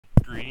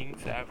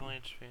Greetings,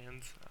 Avalanche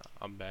fans.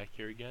 I'm back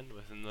here again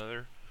with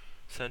another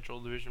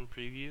Central Division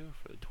preview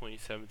for the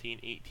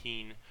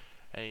 2017-18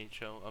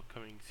 NHL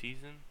upcoming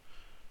season.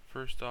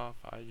 First off,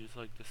 I'd just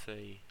like to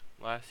say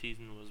last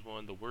season was one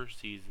of the worst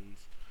seasons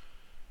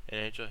in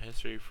NHL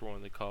history for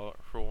one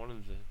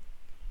of the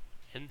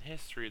in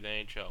history of the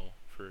NHL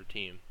for a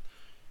team.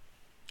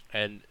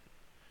 And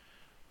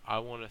I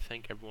want to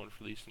thank everyone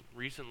for the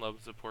recent love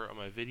and support on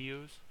my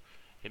videos.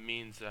 It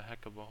means a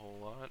heck of a whole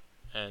lot.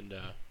 And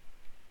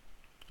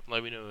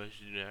let me know what I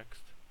should do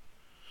next.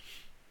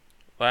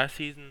 Last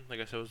season, like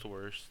I said, was the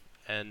worst,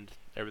 and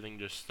everything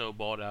just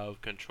snowballed out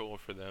of control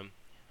for them.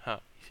 You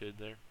see it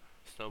there?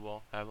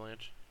 Snowball,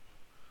 Avalanche.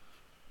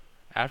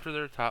 After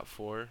their top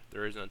four,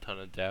 there isn't a ton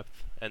of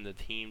depth, and the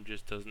team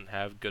just doesn't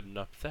have good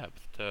enough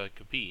depth to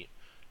compete,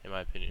 in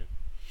my opinion.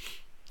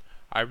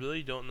 I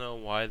really don't know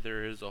why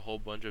there is a whole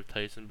bunch of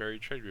Tyson Barrie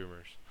trade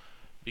rumors.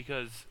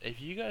 Because if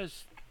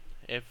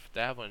the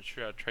Avalanche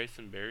threw out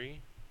Tyson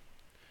Barrie,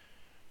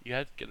 you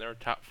had to get their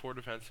top four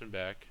defenseman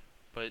back,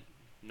 but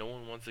no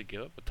one wants to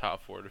give up a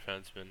top four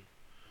defenseman.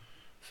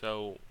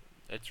 So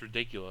it's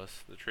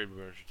ridiculous, the trade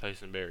rumors for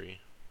Tyson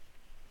Barrie.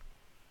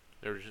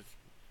 They're just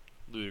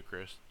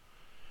ludicrous.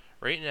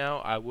 Right now,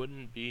 I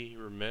wouldn't be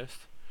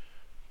remiss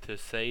to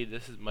say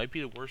might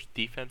be the worst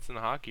defense in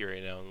hockey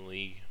right now in the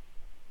league.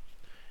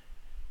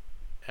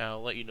 And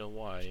I'll let you know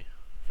why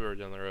further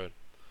down the road.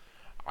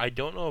 I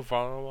don't know if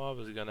Varlamov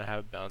is going to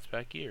have a bounce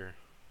back year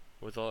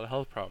with all the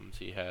health problems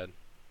he had.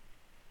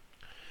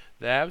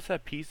 The Avs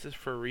have pieces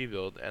for a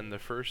rebuild, and the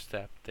first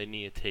step they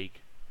need to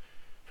take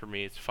for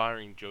me is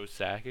firing Joe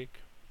Sakic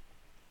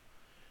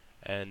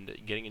and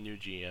getting a new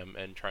GM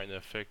and trying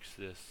to fix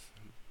this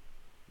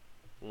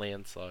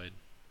landslide.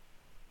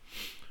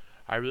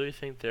 I really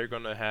think they're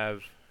going to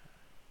have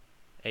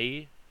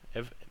as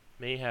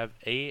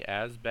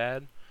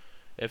bad,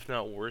 if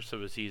not worse,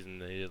 of a season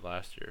than they did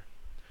last year.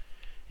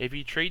 If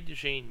you trade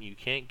Duchesne, you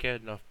can't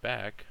get enough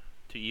back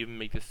to even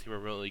make this team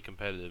remotely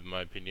competitive, in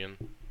my opinion.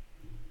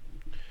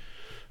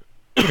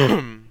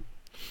 In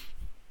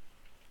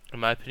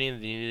my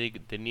opinion,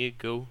 they need to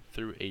go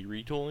through a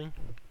retooling.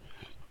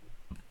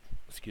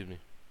 Excuse me.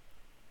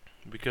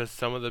 Because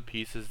some of the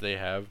pieces they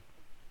have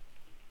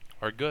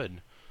are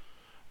good.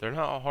 They're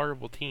not a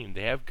horrible team.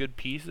 They have good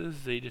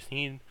pieces. They just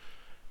need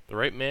the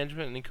right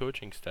management and the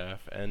coaching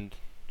staff, and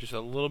just a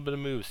little bit of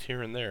moves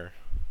here and there,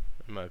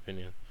 in my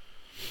opinion.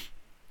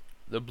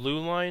 The blue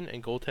line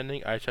and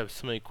goaltending, I just have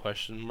so many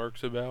question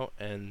marks about,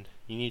 and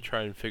you need to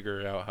try and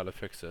figure out how to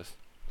fix this.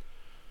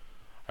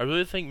 I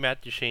really think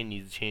Matt Duchesne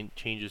needs to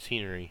change his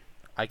scenery.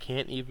 I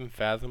can't even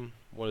fathom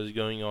what is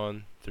going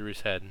on through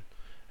his head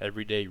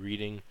every day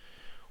reading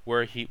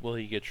where will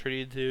he get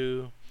traded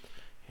to.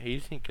 He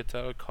just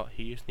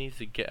needs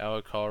to get out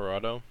of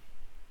Colorado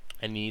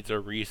and needs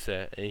a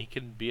reset, and he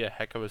can be a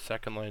heck of a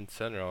second line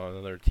center on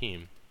another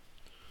team.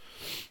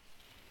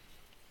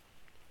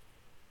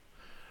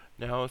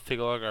 Now let's take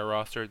a look at our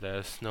roster that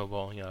is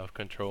snowballing out of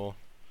control.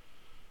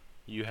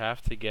 You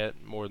have to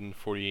get more than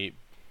 48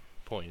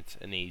 points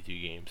in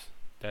 82 games.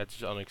 That's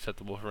just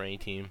unacceptable for any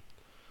team.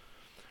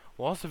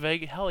 Las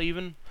Vegas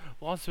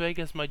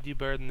might do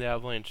better than the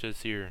Avalanche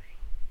this year.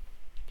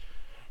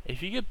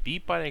 If you get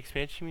beat by an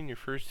expansion team in your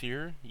first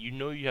year, you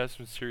know you have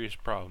some serious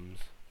problems.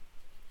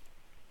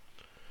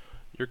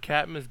 Your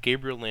captain is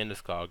Gabriel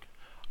Landeskog.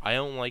 I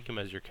don't like him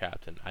as your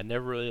captain. I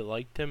never really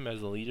liked him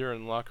as a leader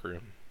in the locker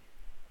room.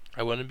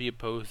 I wouldn't be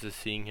opposed to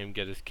seeing him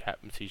get his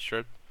captaincy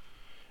stripped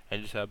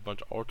and just have a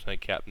bunch of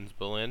alternate captains,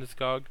 but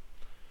Landeskog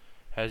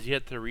has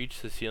yet to reach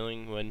the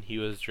ceiling when he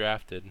was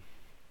drafted.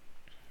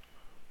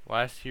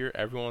 Last year,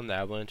 everyone in the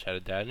Avalanche had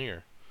a down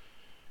year,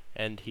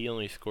 and he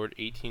only scored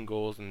 18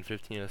 goals and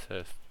 15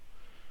 assists.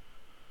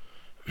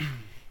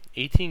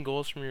 18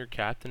 goals from your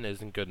captain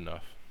isn't good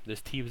enough. This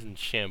team is in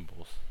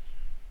shambles.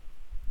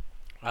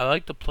 I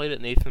like the play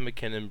that Nathan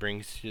MacKinnon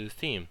brings to this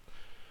team.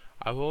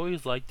 I've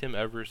always liked him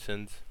ever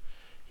since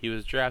he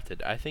was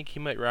drafted. I think he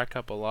might rack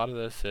up a lot of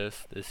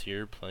assists this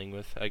year playing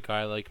with a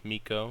guy like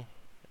Mikko.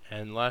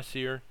 And last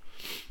year,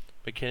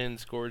 MacKinnon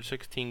scored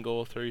 16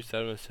 goals,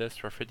 37 assists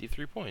for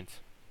 53 points.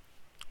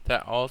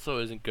 That also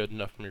isn't good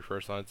enough from your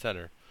first line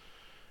center.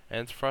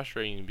 And it's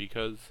frustrating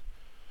because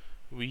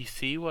we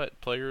see what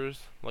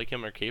players like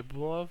him are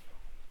capable of,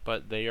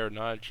 but they are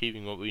not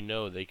achieving what we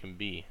know they can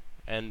be.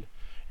 And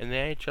in the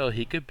NHL,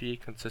 he could be a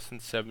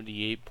consistent 70 to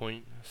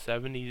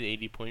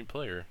 80 point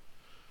player.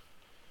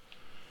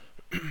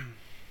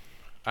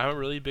 I'm a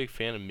really big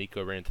fan of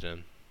Mikko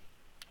Rantanen,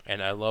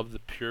 and I love the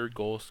pure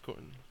goal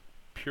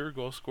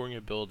scoring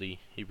ability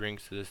he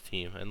brings to this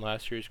team. And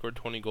last year he scored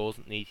 20 goals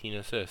and 18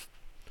 assists.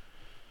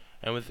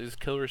 And with his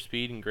killer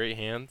speed and great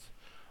hands,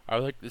 I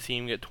would like to see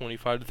him get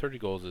 25 to 30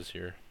 goals this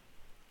year.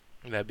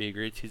 That'd be a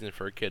great season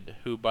for a kid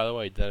who, by the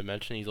way, did I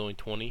mention he's only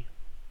 20?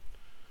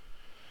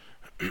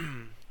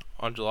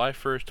 On July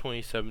 1st,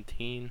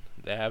 2017,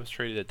 the Avs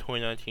traded a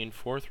 2019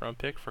 4th-round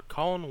pick for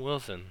Colin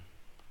Wilson.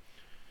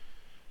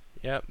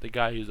 Yeah, the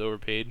guy who's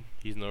overpaid.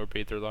 He's an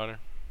overpaid third liner.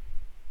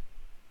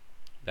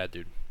 That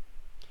dude.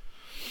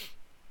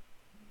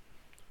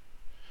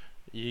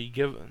 you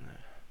give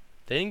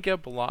they didn't give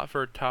up a lot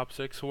for a top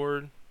 6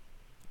 forward,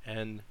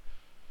 and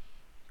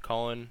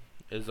Colin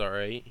is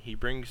alright. He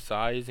brings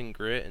size and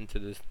grit into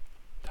this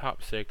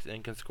top 6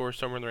 and can score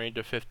somewhere in the range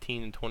of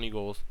 15 and 20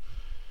 goals.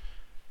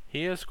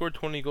 He has scored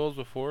 20 goals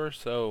before,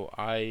 so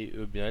it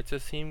would be nice to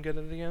see him get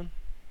it again.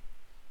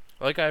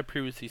 Like I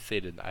previously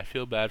stated, I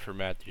feel bad for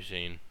Matt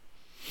Duchene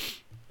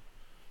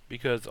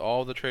because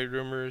all the trade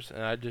rumors,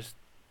 and I just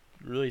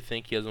really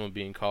think he doesn't want to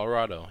be in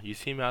Colorado. You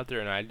see him out there,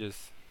 and I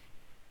just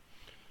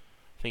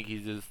think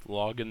he's just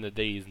logging the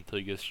days until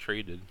he gets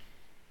traded.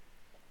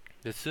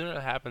 The sooner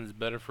it happens, the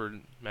better for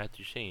Matt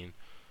Duchene.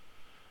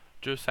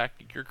 Joe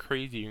Sakic, you're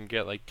crazy. You can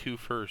get like 2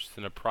 firsts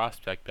and a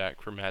prospect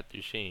back for Matt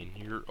Duchene.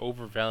 You're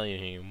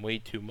overvaluing him way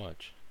too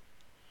much.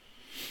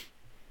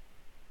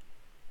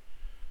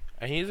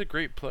 And he's a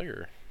great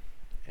player.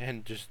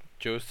 And just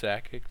Joe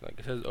Sakic, like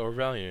I said,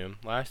 overvaluing him.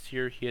 Last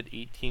year he had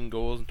 18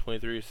 goals and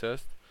 23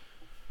 assists.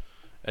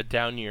 A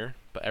down year,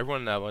 but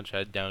everyone in Avalanche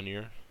had a down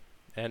year.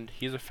 And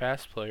he's a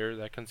fast player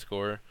that can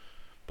score.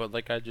 But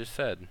like I just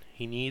said,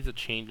 he needs a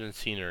change in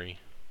scenery.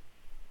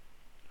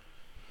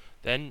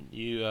 Then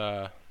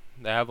the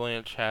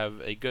Avalanche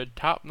have a good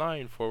top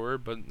 9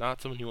 forward, but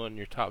not someone you want in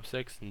your top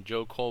 6, and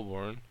Joe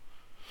Colborne.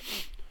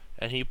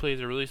 And he plays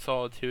a really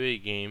solid 2-way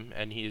game,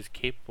 and he is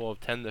capable of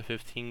 10 to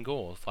 15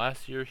 goals.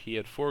 Last year he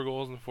had 4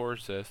 goals and 4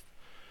 assists,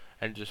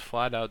 and just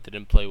flat out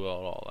didn't play well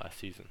at all last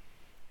season.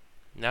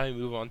 Now we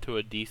move on to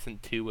a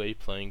decent 2-way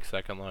playing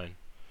second line,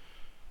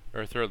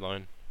 or third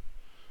line.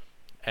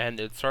 And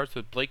it starts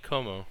with Blake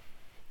Como,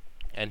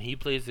 and he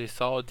plays a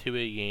solid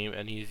 2-way game,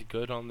 and he's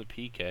good on the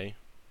PK.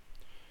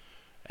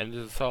 And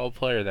is a solid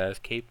player that is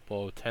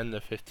capable of 10 to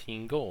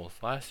 15 goals.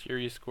 Last year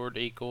he scored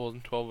 8 goals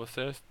and 12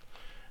 assists,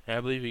 and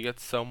I believe he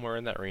gets somewhere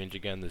in that range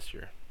again this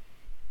year.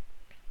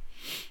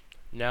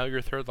 Now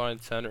your third line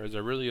center is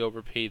a really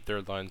overpaid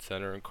third line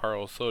center in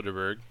Carl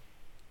Soderberg,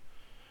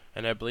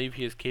 and I believe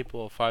he is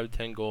capable of 5 to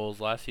 10 goals.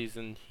 Last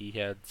season he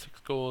had 6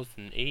 goals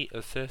and 8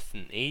 assists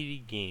in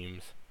 80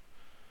 games.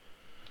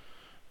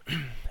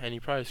 And he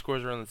probably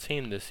scores around the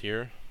same this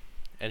year,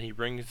 and he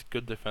brings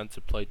good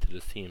defensive play to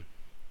this team.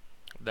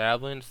 The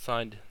Avalanche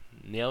signed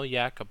Nail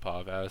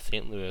Yakupov out of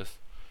St. Louis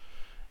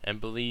and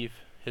believe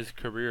his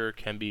career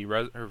can be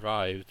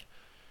revived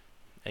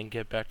and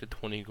get back to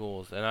 20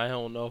 goals, and I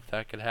don't know if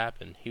that could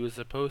happen. He was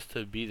supposed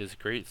to be this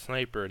great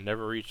sniper and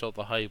never reached all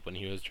the hype when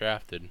he was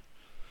drafted.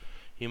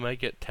 He might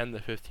get 10 to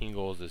 15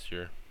 goals this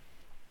year.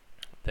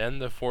 Then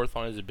the fourth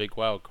line is a big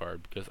wild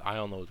card because I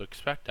don't know what to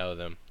expect out of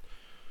them.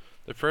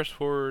 The first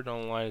forward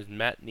on the line is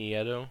Matt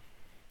Nieto,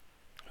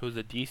 who's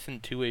a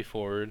decent 2-way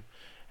forward,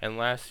 and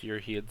last year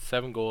he had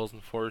 7 goals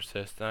and 4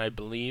 assists, and I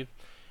believe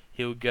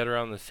he will get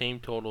around the same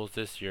totals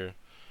this year.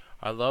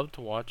 I loved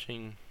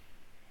watching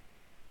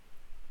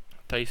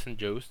Tyson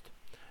Jost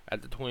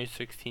at the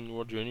 2016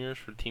 World Juniors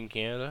for Team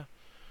Canada,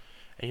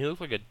 and he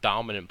looked like a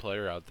dominant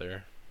player out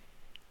there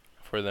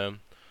for them.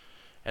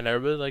 And I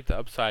really like the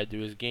upside to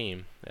his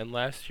game. And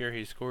last year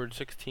he scored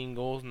 16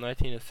 goals and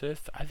 19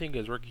 assists. I think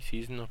his rookie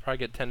season he'll probably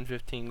get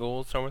 10-15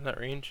 goals, somewhere in that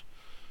range.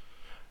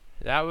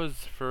 That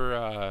was for,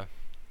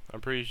 I'm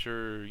pretty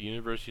sure,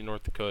 University of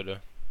North Dakota,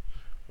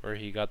 where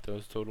he got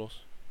those totals.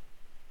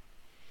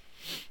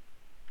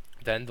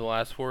 Then the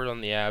last forward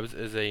on the Avs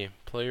is a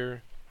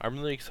player I'm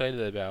really excited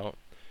about,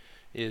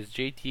 is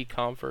JT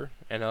Compher,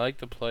 and I like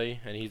the play,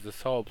 and he's a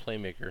solid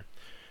playmaker,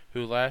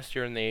 who last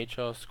year in the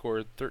AHL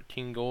scored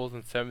 13 goals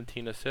and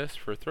 17 assists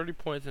for 30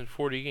 points in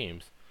 40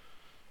 games.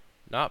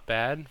 Not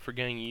bad for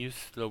getting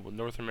used to the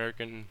North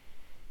American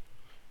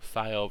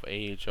style of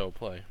AHL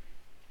play.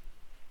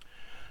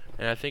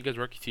 And I think his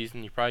rookie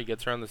season he probably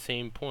gets around the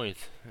same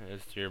points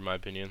as year, in my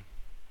opinion.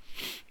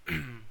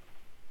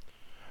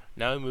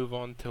 Now we move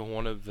on to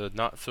one of the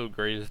not so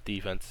greatest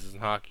defenses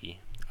in hockey.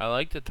 I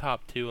like the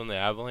top 2 on the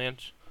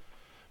Avalanche,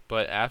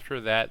 but after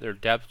that their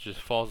depth just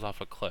falls off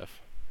a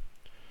cliff.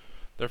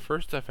 Their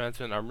first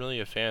defenseman I'm really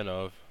a fan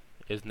of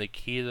is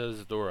Nikita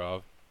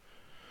Zadorov.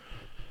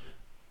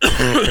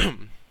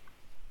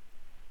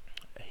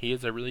 He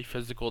is a really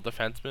physical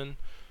defenseman.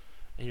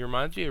 He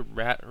reminds me of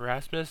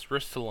Rasmus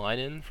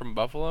Ristolainen from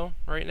Buffalo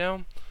right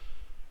now.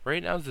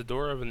 Right now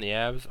Zadorov and the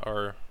Avs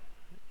are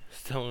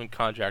still in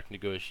contract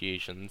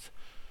negotiations,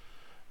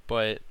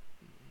 but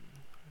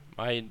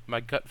my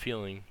gut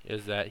feeling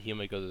is that he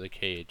might go to the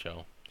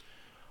KHL.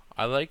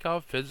 I like how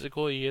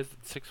physical he is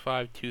at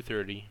 6'5",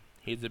 230.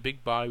 He's a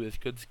big body with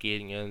good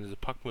skating and is a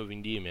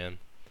puck-moving D-man.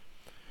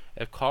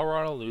 If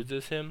Colorado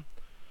loses him,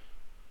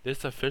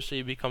 this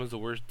officially becomes the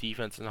worst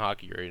defense in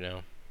hockey right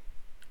now.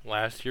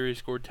 Last year he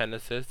scored 10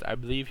 assists. I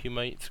believe he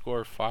might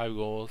score 5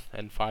 goals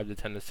and 5 to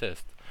 10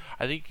 assists.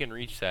 I think he can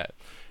reach that.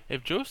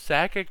 If Joe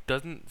Sakic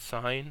doesn't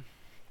sign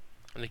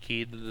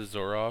Nikita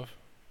Zadorov,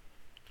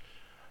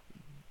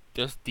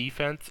 this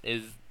defense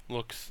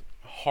looks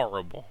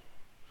horrible.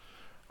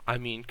 I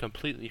mean,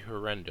 completely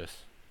horrendous.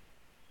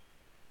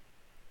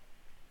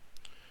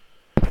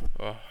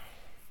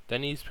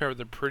 Then he's paired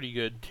with a pretty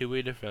good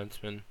 2-way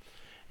defenseman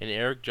in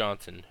Eric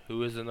Johnson,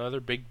 who is another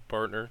big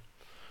partner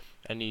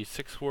and he's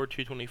 6'4",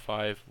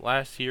 225.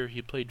 Last year,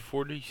 he played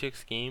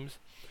 46 games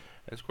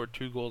and scored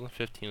 2 goals and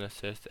 15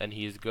 assists, and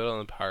he is good on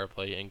the power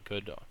play and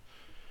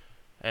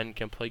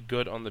can play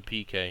good on the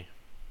PK.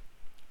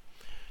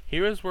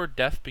 Here is where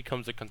depth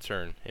becomes a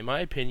concern. In my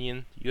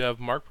opinion, you have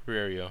Mark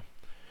Barberio,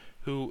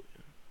 who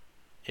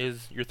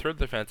is your third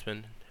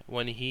defenseman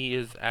when he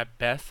is at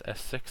best a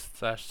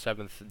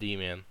 6th/7th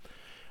D-man,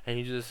 and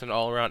he's just an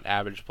all-around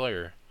average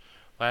player.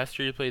 Last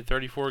year he played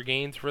 34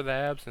 games for the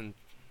Abs and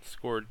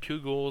scored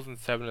 2 goals and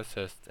 7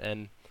 assists,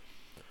 and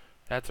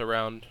that's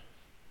around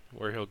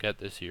where he'll get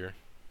this year.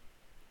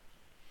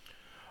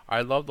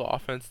 I love the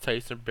offense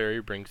Tyson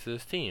Barrie brings to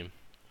this team,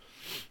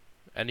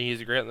 and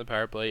he's great on the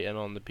power play and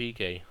on the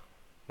PK.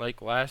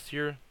 Like last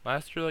year,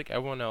 like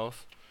everyone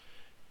else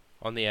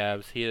on the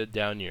Abs, he had a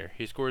down year.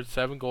 He scored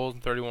 7 goals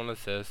and 31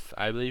 assists.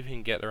 I believe he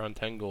can get around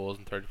 10 goals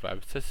and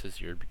 35 assists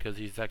this year because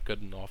he's that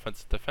good an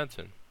offensive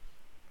defenseman.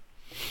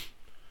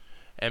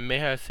 And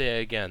may I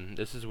say again,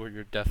 this is where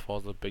your depth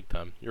falls up big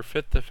time. Your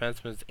 5th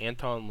defenseman is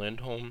Anton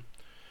Lindholm,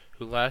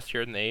 who last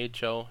year in the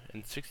AHL,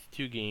 in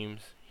 62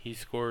 games, he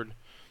scored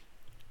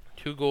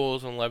 2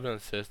 goals and 11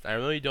 assists. I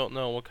really don't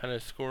know what kind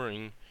of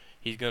scoring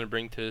he's going to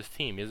bring to this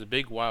team. He's a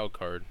big wild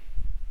card.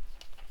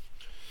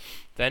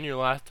 Then your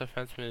last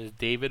defenseman is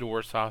David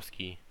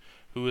Warsofsky,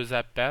 who is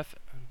at best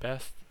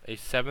a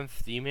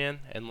 7th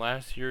D-man, and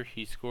last year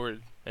he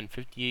scored in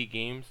 58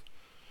 games.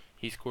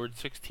 He scored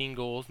 16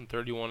 goals and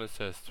 31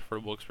 assists for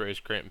the Wilkes-Barre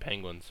Scranton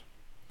Penguins.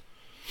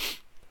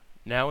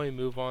 Now we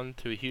move on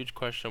to a huge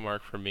question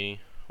mark for me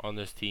on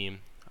this team.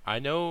 I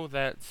know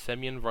that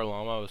Semyon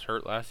Varlamov was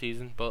hurt last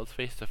season, but let's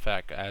face the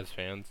fact as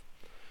fans.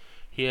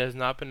 He has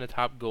not been a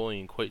top goalie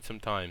in quite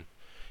some time.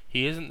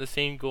 He isn't the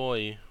same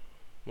goalie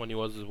when he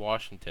was with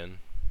Washington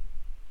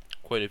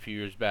quite a few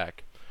years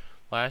back.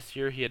 Last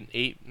year he had an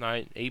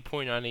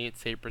 8.98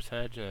 save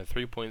percentage and a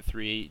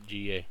 3.38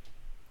 GA.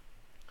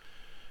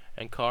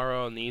 And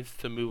Colorado needs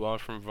to move on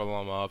from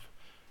Varlamov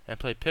and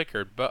play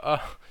Pickard.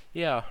 But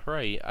yeah,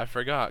 right, I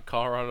forgot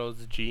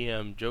Colorado's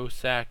GM Joe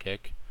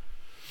Sakic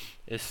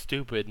is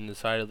stupid and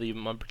decided to leave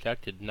him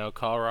unprotected. Now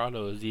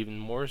Colorado is even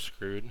more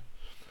screwed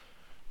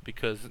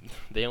because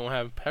they don't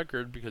have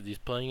Pickard because he's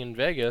playing in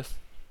Vegas.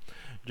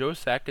 Joe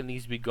Sakic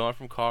needs to be gone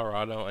from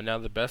Colorado, and now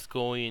the best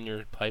goalie in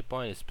your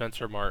pipeline is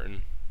Spencer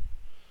Martin.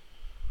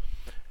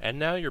 And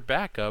now your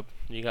backup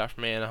you got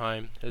from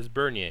Anaheim is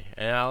Bernier,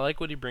 and I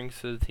like what he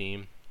brings to the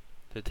team,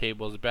 to the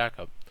table as a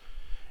backup.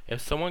 If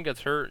someone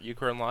gets hurt, you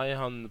can rely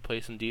on him to play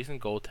some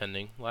decent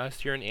goaltending.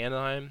 Last year in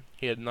Anaheim,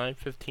 he had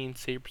 .915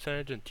 save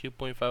percentage and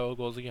 2.50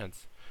 goals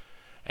against.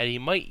 And he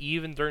might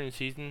even during the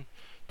season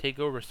take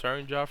over a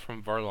starting job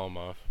from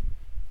Varlamov.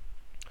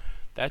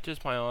 That's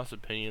just my honest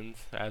opinions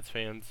as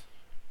fans.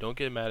 Don't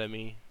get mad at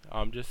me.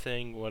 I'm just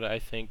saying what I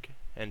think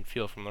and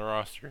feel from the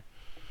roster.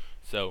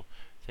 So,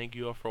 thank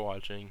you all for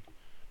watching.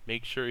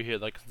 Make sure you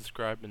hit like and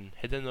subscribe and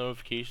hit the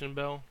notification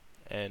bell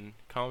and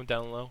comment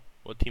down below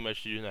what team I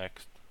should do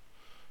next.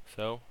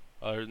 So,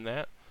 other than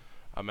that,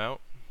 I'm out.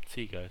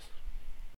 See you guys.